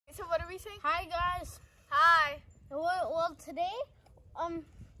anything? Hi guys. Hi. Well, today,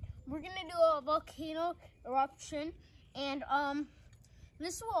 we're gonna do a volcano eruption, and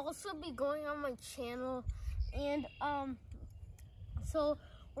this will also be going on my channel, and so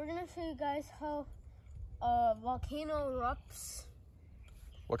we're gonna show you guys how a volcano erupts.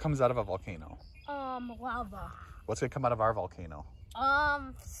 What comes out of a volcano? Lava. What's gonna come out of our volcano?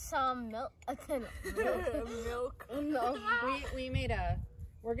 Some milk. Milk. No.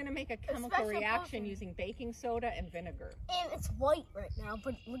 We're gonna make a chemical reaction using baking soda and vinegar. And it's white right now,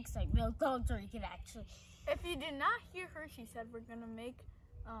 but it looks like milk. Don't drink it, actually. If you did not hear her, she said we're gonna make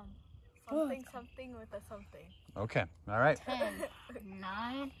something with a something. Okay, all right. 10,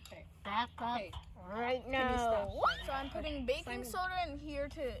 9, back up right Can you now. stop? So I'm putting baking soda in here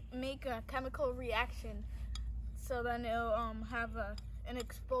to make a chemical reaction, so then it'll have an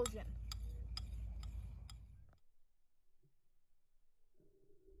explosion.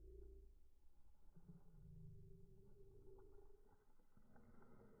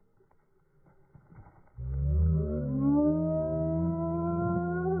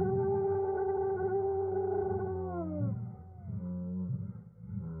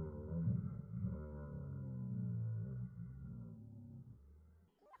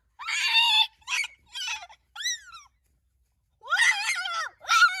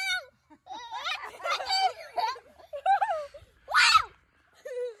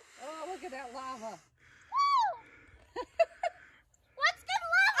 Look at that lava. Let's get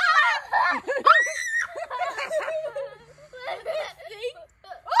lava!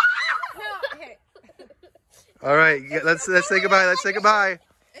 Okay. All right, let's say goodbye. Let's say goodbye.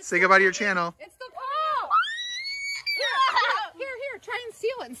 Say goodbye to your channel. It's the Here, try and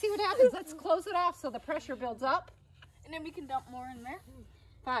seal it and see what happens. Let's close it off so the pressure builds up. And then we can dump more in there.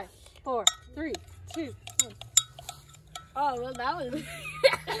 5, 4, 3, 2, 1. Oh, well, that was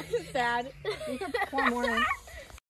sad. You can pour more in.